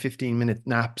 10, 15-minute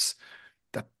naps,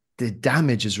 the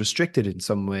damage is restricted in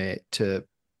some way to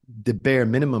the bare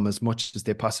minimum as much as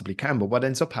they possibly can. But what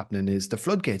ends up happening is the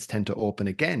floodgates tend to open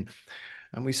again.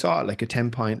 And we saw like a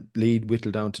 10-point lead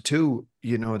whittle down to 2.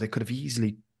 You know, they could have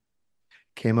easily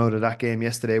came out of that game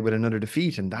yesterday with another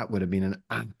defeat, and that would have been an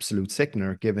absolute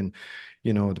sickener, given,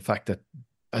 you know, the fact that,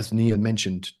 as Neil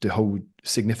mentioned, how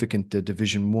significant the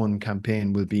Division 1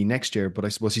 campaign will be next year. But I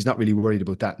suppose he's not really worried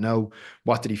about that now.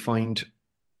 What did he find?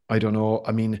 I don't know.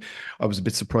 I mean, I was a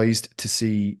bit surprised to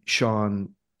see Sean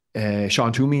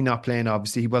Toomey not playing.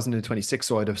 Obviously, he wasn't in the 26,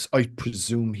 so I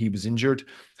presume he was injured.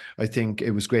 I think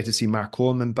it was great to see Mark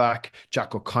Coleman back.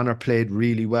 Jack O'Connor played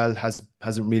really well.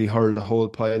 Hasn't really hurled a whole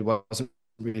pile. Wasn't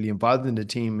really involved in the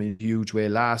team in a huge way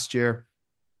last year.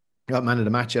 Got man of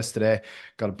the match yesterday.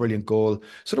 Got a brilliant goal.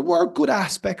 So there were good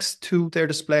aspects to their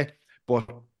display, but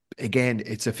again,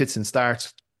 it's a fits and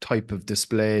starts type of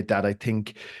display that I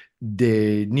think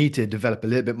they need to develop a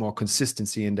little bit more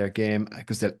consistency in their game,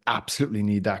 because they'll absolutely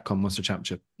need that come Munster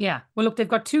Championship. Yeah. Well, look, they've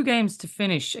got 2 games to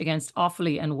finish against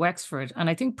Offaly and Wexford. And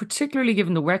I think particularly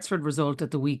given the Wexford result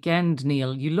at the weekend,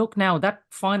 Neil, you look now, that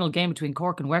final game between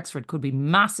Cork and Wexford could be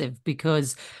massive,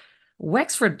 because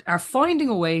Wexford are finding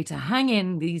a way to hang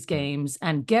in these games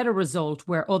and get a result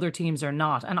where other teams are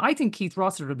not. And I think Keith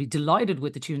Rossiter will be delighted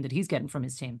with the tune that he's getting from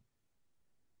his team.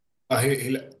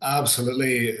 He'll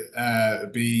absolutely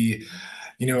be,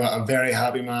 you know, a very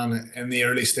happy man in the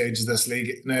early stages of this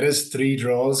league. Now, it is 3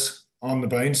 draws on the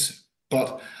bounce,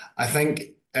 but I think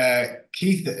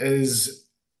Keith is,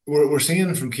 we're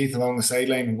seeing from Keith along the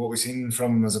sideline what we've seen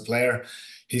from him as a player.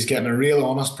 He's getting a real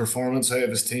honest performance out of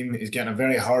his team. He's getting a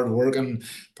very hard-working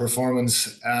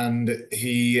performance, and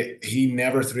he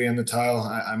never threw in the towel.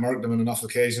 I marked him on enough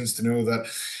occasions to know that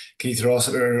Keith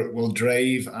Rossiter will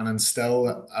drive and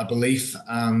instill a belief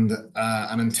and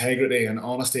an integrity and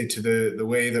honesty to the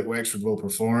way that Wexford will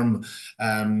perform,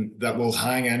 that will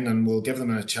hang in and will give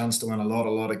them a chance to win a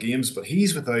lot of games. But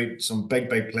he's without some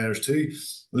big players too.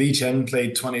 Lee Chin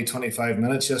played 25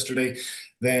 minutes yesterday.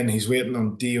 Then he's waiting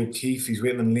on D. O'Keefe. He's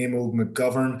waiting on Liam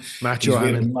McGovern. Matt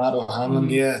O'Hanlon,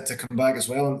 to come back as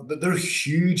well. And they're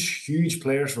huge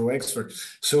players for Wexford.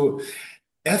 So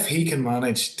if he can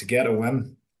manage to get a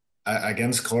win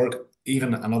against Cork,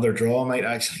 even another draw might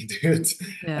actually do it.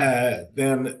 Yeah.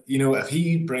 Then, if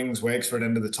he brings Wexford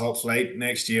into the top flight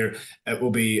next year, it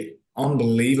will be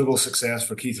unbelievable success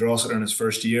for Keith Rossiter in his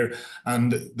first year.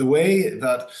 And the way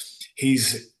that he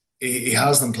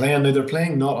has them playing now, they're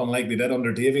playing not unlike they did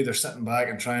under Davy. They're sitting back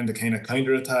and trying to kind of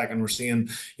counter attack, and we're seeing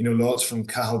lots from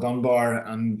Cahill Dunbar,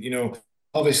 and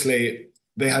obviously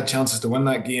they had chances to win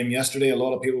that game yesterday. A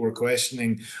lot of people were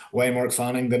questioning why Mark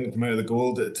Fanning didn't come out of the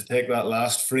goal to take that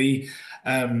last free.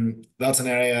 That's an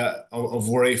area of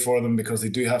worry for them, because they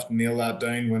do have to nail that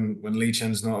down when Lee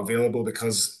Chin's not available,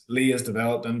 because Lee has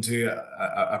developed into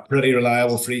a pretty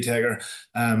reliable free taker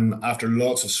after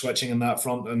lots of switching in that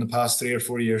front in the past 3 or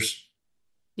 4 years.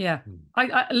 Yeah,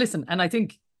 I listen, and I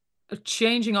think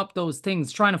changing up those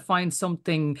things, trying to find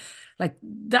something like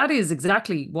that is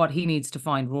exactly what he needs to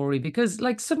find, Rory, because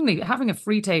like suddenly having a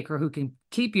free taker who can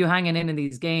keep you hanging in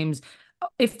these games.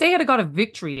 If they had got a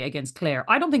victory against Clare,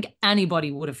 I don't think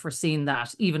anybody would have foreseen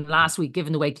that even last week,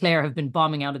 given the way Clare have been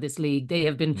bombing out of this league. They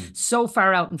have been so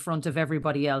far out in front of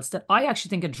everybody else that I actually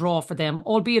think a draw for them,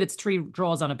 albeit it's 3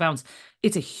 draws on a bounce,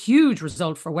 it's a huge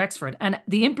result for Wexford. And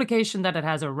the implication that it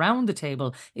has around the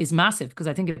table is massive, because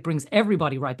I think it brings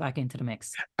everybody right back into the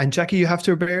mix. And Jacqui, you have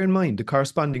to bear in mind the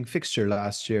corresponding fixture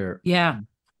last year. Yeah.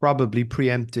 Probably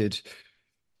preempted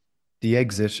the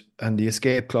exit and the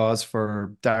escape clause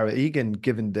for Dara Egan,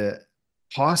 given the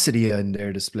paucity in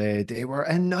their display. They were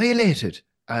annihilated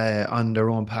on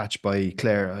their own patch by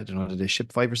Clare. I don't know, did they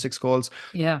ship 5 or 6 goals?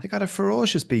 Yeah. They got a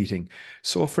ferocious beating.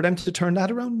 So for them to turn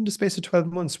that around in the space of 12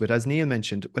 months, with, as Neil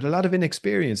mentioned, with a lot of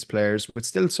inexperienced players, with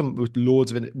still with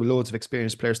loads of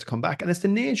experienced players to come back. And it's the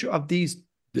nature of these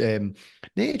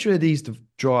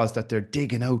draws that they're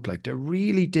digging out. Like, they're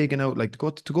really digging out. Like,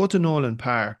 to go to Nolan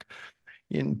Park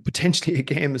in potentially a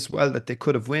game as well that they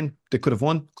could have won,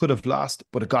 could have lost,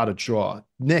 but it got a draw.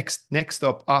 Next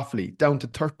up, Offaly, down to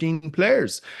 13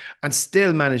 players, and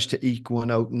still managed to eke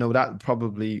one out. No, that would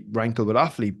probably rankle with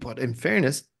Offaly, but in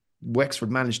fairness,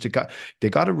 Wexford managed to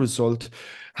got a result,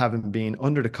 having been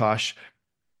under the cosh.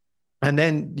 And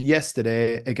then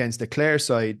yesterday against the Clare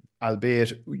side,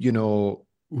 albeit,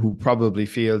 who probably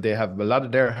feel they have a lot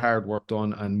of their hard work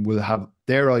done and will have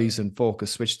their eyes and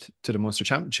focus switched to the Munster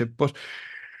Championship. But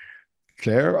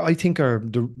Clare, I think, are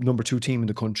the number 2 team in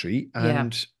the country.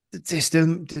 And they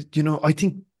still, I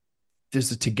think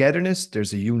there's a togetherness,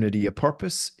 there's a unity of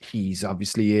purpose. He's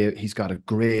obviously, he's got a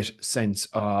great sense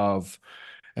of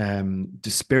the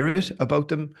spirit about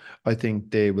them. I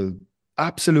think they will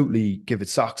absolutely give it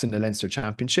socks in the Leinster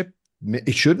Championship.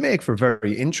 It should make for a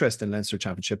very interesting Leinster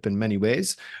Championship in many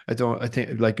ways. I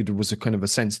think like there was a kind of a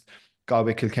sense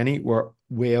Galway Kilkenny were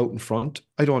way out in front.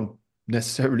 I don't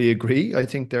necessarily agree. I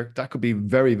think that could be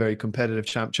very, very competitive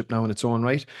championship now in its own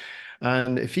right.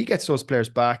 And if he gets those players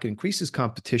back, increases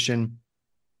competition,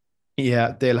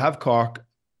 they'll have Cork.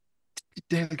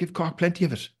 They'll give Cork plenty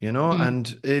of it, and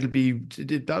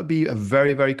that'll be a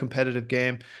very, very competitive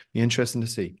game. Be interesting to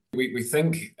see. We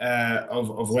think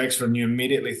of Wexford, and you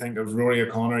immediately think of Rory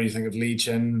O'Connor, you think of Lee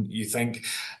Chin, you think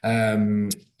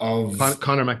of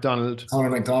Conor McDonald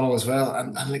as well,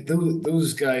 and like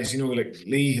those guys, like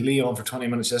Lee on for 20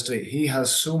 minutes yesterday. He has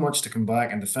so much to come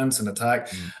back in defence and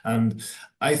attack, and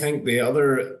I think the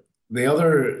other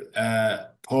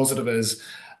positive is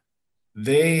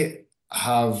they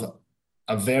have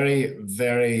a very,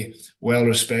 very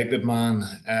well-respected man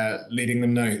leading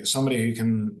them now. Somebody who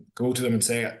can go to them and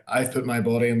say, I've put my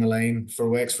body in the line for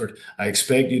Wexford. I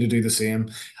expect you to do the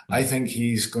same. I think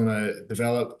he's going to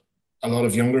develop a lot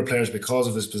of younger players because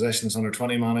of his position as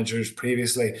under-20 managers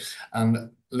previously.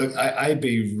 And look, I'd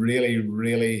be really,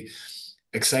 really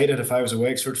excited if I was a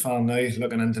Wexford fan now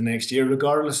looking into next year,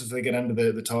 regardless if they get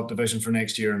into the top division for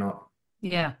next year or not.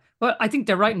 Yeah. Well, I think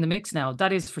they're right in the mix now.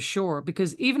 That is for sure.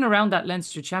 Because even around that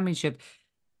Leinster Championship,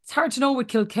 it's hard to know with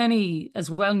Kilkenny as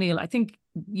well, Neil. I think,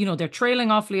 they're trailing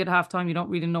Offaly at halftime. You don't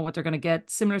really know what they're going to get.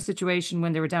 Similar situation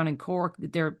when they were down in Cork.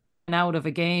 They're out of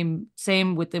a game.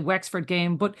 Same with the Wexford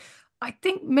game. But I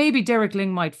think maybe Derek Lyng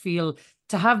might feel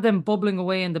to have them bubbling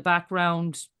away in the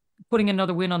background, putting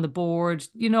another win on the board.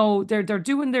 They're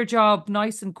doing their job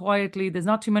nice and quietly. There's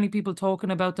not too many people talking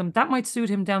about them. That might suit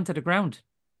him down to the ground.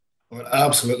 Well,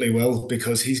 absolutely will,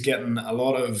 because he's getting a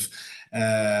lot of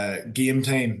game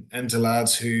time into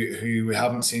lads who we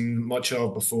haven't seen much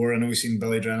of before. I know we've seen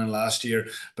Billy Drennan last year,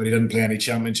 but he didn't play any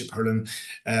championship hurling.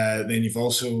 Then you've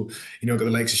also, got the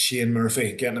likes of Shane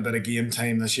Murphy getting a bit of game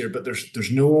time this year, but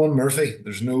there's no Owen Murphy,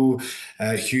 there's no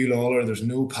Hugh Lawler, there's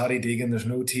no Paddy Deegan, there's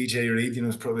no TJ Reid.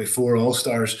 It's probably 4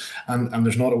 All-Stars, and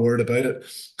there's not a word about it.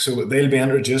 So they'll be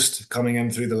introduced coming in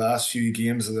through the last few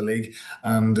games of the league,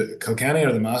 and Kilkenny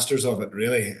are the masters of it,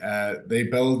 really. They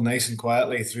build nice and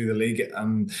quietly through the league,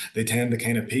 and they tend to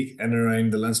kind of peak in and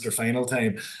around the Leinster final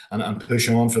time and push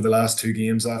on for the last 2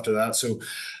 games after that. So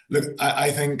look,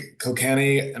 I think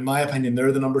Kilkenny, in my opinion,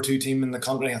 they're the number 2 team in the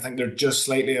country. I think they're just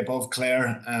slightly above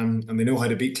Clare, and they know how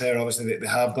to beat Clare. Obviously, they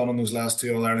have done in those last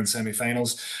 2 All-Ireland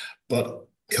semi-finals, but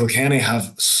Kilkenny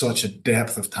have such a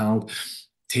depth of talent.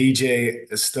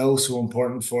 TJ is still so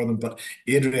important for them, but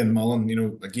Adrian Mullen,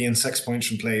 again, 6 points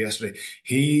from play yesterday.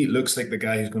 He looks like the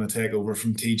guy who's going to take over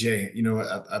from TJ,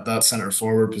 at that centre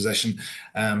forward position.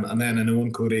 And then in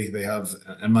Owen Cody, they have,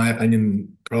 in my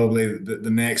opinion, probably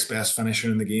the next best finisher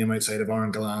in the game outside of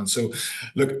Aaron Gallan. So,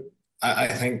 look, I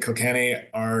think Kilkenny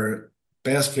are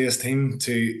best placed team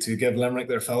to give Limerick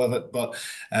their fill of it, but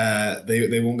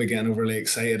they won't be getting overly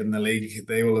excited in the league.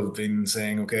 They will have been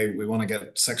saying, okay, we want to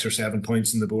get 6 or 7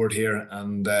 points on the board here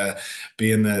and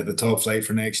be in the top flight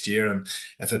for next year. And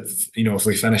if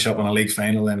we finish up on a league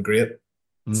final, then great.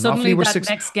 Suddenly that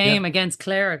next game against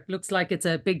Clare looks like it's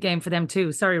a big game for them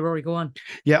too. Sorry, Rory, go on.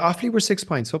 Yeah, Offaly were 6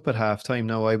 points up at half time.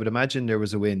 Now, I would imagine there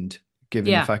was a wind,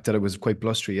 given the fact that it was quite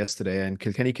blustery yesterday, and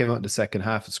Kilkenny came out in the second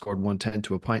half and scored 110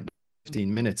 to a point.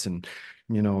 15 minutes, and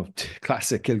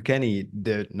classic Kilkenny,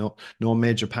 no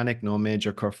major panic, no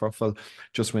major kerfuffle,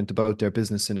 just went about their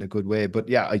business in a good way. But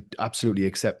yeah, I absolutely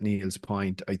accept Neil's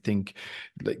point. I think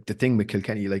like the thing with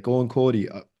Kilkenny, like Owen Cody,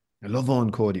 I love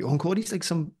Owen Cody. Owen Cody's like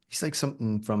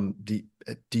something from the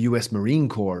US Marine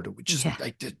Corps, which is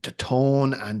like the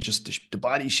tone and just the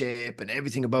body shape and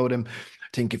everything about him. I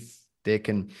think if they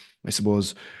can, I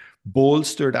suppose,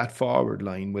 bolster that forward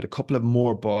line with a couple of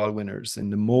more ball winners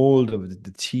in the mould of the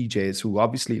TJs, who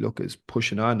obviously is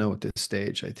pushing on now at this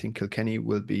stage, I think Kilkenny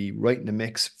will be right in the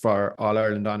mix for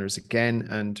All-Ireland honours again,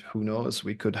 and who knows,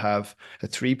 we could have a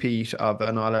three-peat of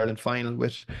an All-Ireland final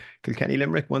with Kilkenny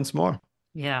Limerick once more.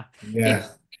 Yeah.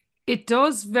 It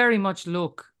does very much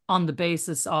look on the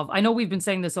basis of, I know we've been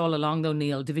saying this all along though,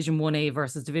 Neil, Division 1A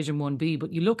versus Division 1B,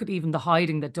 but you look at even the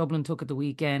hiding that Dublin took at the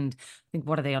weekend. I think,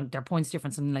 what are they on? Their points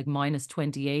difference in like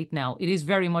 -28 now. It is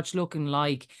very much looking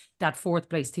like that 4th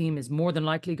place team is more than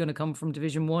likely going to come from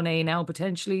Division 1A now,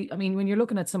 potentially. I mean, when you're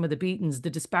looking at some of the beatings, the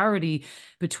disparity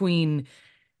between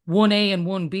 1A and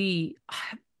 1B,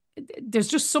 there's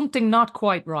just something not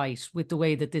quite right with the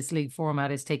way that this league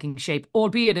format is taking shape,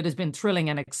 albeit it has been thrilling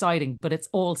and exciting, but it's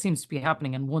all seems to be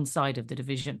happening on one side of the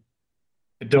division.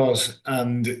 It does.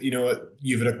 And,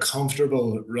 you've had a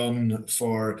comfortable run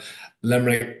for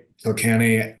Limerick,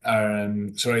 Kilkenny,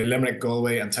 Limerick,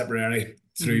 Galway and Tipperary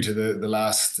through to the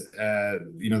last,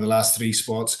 the last 3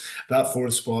 spots. That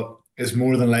 4th spot is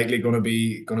more than likely going to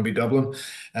be Dublin,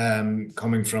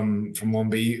 coming from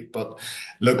 1B. But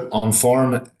look, on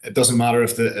form, it doesn't matter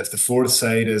if the 4th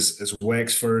side is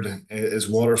Wexford, is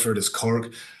Waterford, is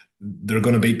Cork. They're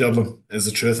going to beat Dublin, is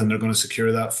the truth, and they're going to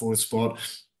secure that 4th spot.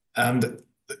 And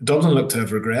Dublin look to have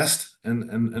regressed,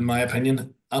 in my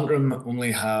opinion. Antrim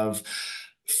only have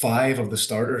 5 of the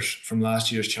starters from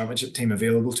last year's championship team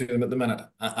available to them at the minute,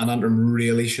 and Antrim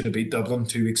really should have beat Dublin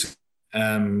 2 weeks ago.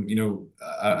 A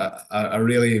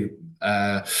really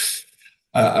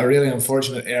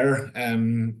unfortunate error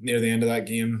near the end of that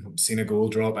game. Seen a goal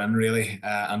drop in, really,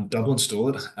 and Dublin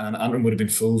stole it, and Antrim would have been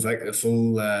full value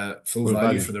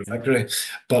for their victory.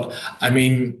 But I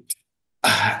mean,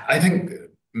 I think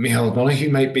Michael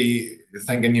O'Donoghue might be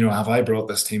thinking, have I brought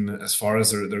this team as far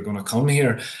as they're going to come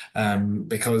here?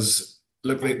 Because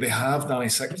look, they have Danny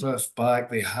Sutcliffe back,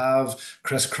 they have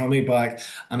Chris Crummy back,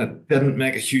 and it didn't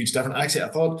make a huge difference. Actually, I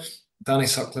thought Danny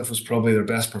Sutcliffe was probably their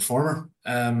best performer,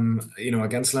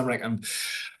 against Limerick. And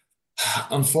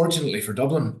unfortunately for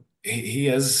Dublin, he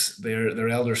is their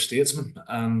elder statesman,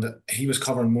 and he was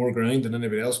covering more ground than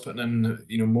anybody else, putting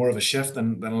in more of a shift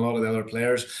than a lot of the other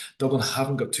players. Dublin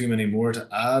haven't got too many more to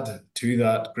add to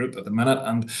that group at the minute,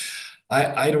 and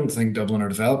I don't think Dublin are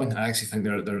developing. I actually think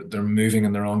they're moving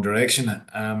in their own direction.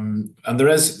 And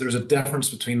there's a difference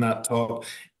between that top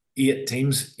 8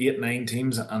 teams, 8, 9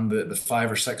 teams, and the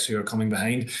 5 or 6 who are coming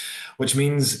behind, which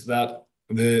means that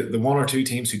the one or two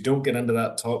teams who don't get into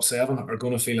that top 7 are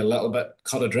going to feel a little bit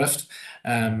cut adrift.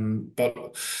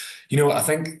 But I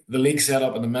think the league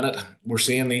setup in the minute, we're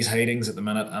seeing these hidings at the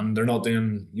minute, and they're not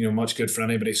doing much good for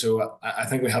anybody. So I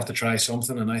think we have to try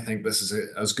something, and I think this is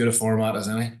as good a format as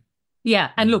any.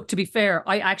 Yeah, and look, to be fair,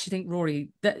 I actually think, Rory,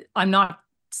 that I'm not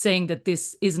saying that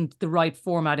this isn't the right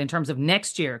format in terms of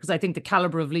next year, because I think the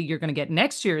caliber of league you're going to get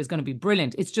next year is going to be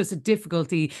brilliant. It's just a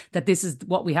difficulty that this is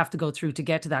what we have to go through to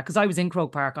get to that. Because I was in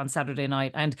Croke Park on Saturday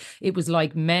night, and it was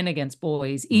like men against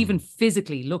boys, even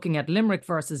physically. Looking at Limerick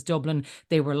versus Dublin,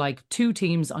 they were like two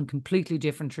teams on completely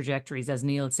different trajectories, as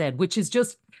Neil said, which is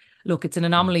just, look, it's an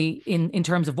anomaly in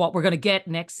terms of what we're going to get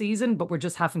next season, but we're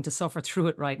just having to suffer through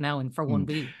it right now for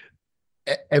 1B.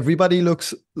 Everybody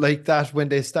looks like that when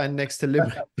they stand next to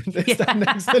Limerick. Stand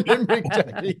next to Limerick,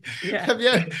 Jacqui. Yeah.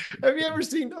 Have you ever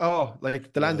seen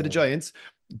like the land of the giants?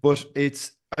 But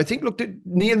I think, look,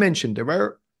 Neil mentioned there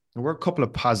were a couple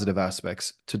of positive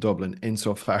aspects to Dublin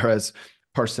insofar as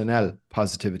personnel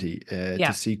positivity.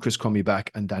 To see Chris Crummy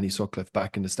back and Danny Sutcliffe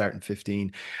back in the starting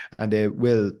 15, and they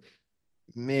will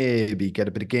maybe get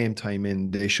a bit of game time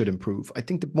in. They should improve. I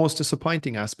think the most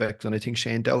disappointing aspect, and I think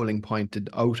Shane Dowling pointed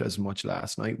out as much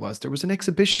last night, was there was an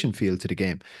exhibition feel to the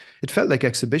game. It felt like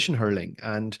exhibition hurling,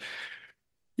 and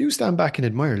you stand back and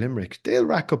admire Limerick. They'll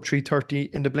rack up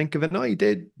 330 in the blink of an eye.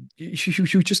 You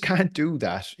just can't do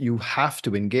that. You have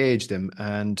to engage them.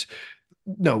 And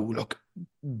no, look,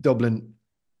 Dublin,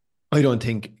 I don't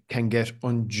think can get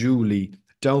unduly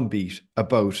downbeat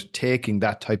about taking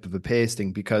that type of a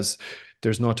pasting, because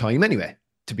there's no time anyway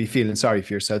to be feeling sorry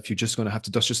for yourself. You're just going to have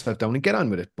to dust yourself down and get on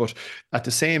with it. But at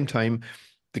the same time,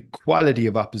 the quality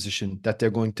of opposition that they're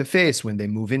going to face when they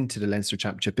move into the Leinster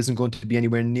Championship isn't going to be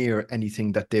anywhere near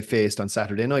anything that they faced on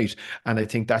Saturday night. And I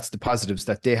think that's the positives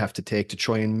that they have to take to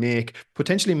try and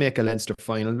potentially make a Leinster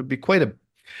final. It'll be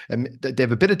they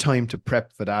have a bit of time to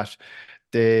prep for that.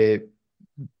 They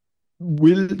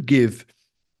will give...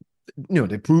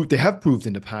 they have proved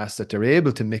in the past that they're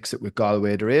able to mix it with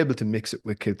Galway. They're able to mix it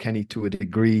with Kilkenny to a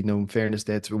degree. Now, in fairness,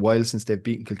 it's a while since they've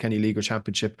beaten Kilkenny League or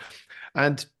Championship,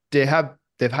 and they've had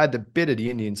a bit of the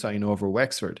Indian sign over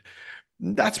Wexford.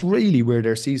 That's really where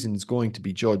their season is going to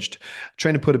be judged.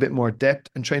 Trying to put a bit more depth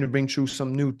and trying to bring through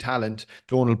some new talent.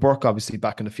 Donald Burke, obviously,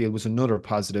 back in the field was another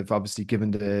positive, obviously,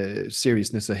 given the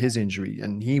seriousness of his injury,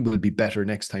 and he will be better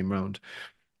next time round.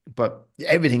 But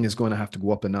everything is going to have to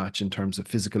go up a notch in terms of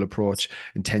physical approach,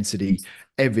 intensity,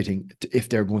 everything, if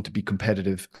they're going to be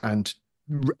competitive. And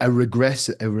a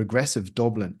regressive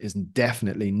Dublin is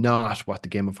definitely not what the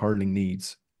game of hurling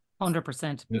needs.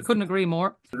 100%. Couldn't agree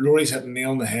more. Rory's hit the nail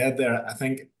on the head there. I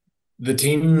think the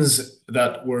teams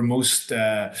that were most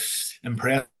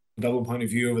impressed from a Dublin point of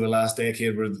view over the last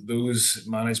decade were those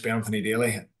managed by Anthony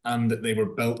Daly, and they were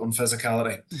built on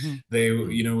physicality.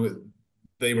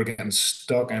 They were getting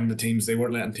stuck in the teams. They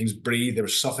weren't letting teams breathe. They were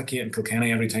suffocating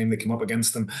Kilkenny every time they came up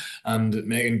against them and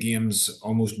making games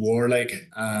almost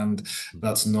warlike. And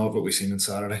that's not what we've seen on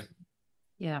Saturday.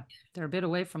 Yeah, they're a bit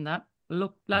away from that.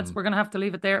 Look, lads, we're going to have to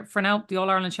leave it there for now. The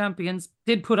All-Ireland champions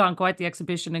did put on quite the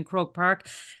exhibition in Croke Park.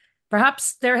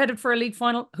 Perhaps they're headed for a league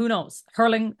final. Who knows?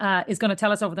 Hurling is going to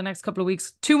tell us over the next couple of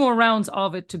weeks. 2 more rounds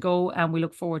of it to go, and we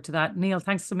look forward to that. Neil,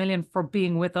 thanks a million for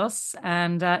being with us,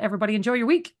 and everybody enjoy your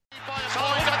week. There's the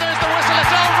whistle,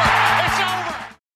 it's over.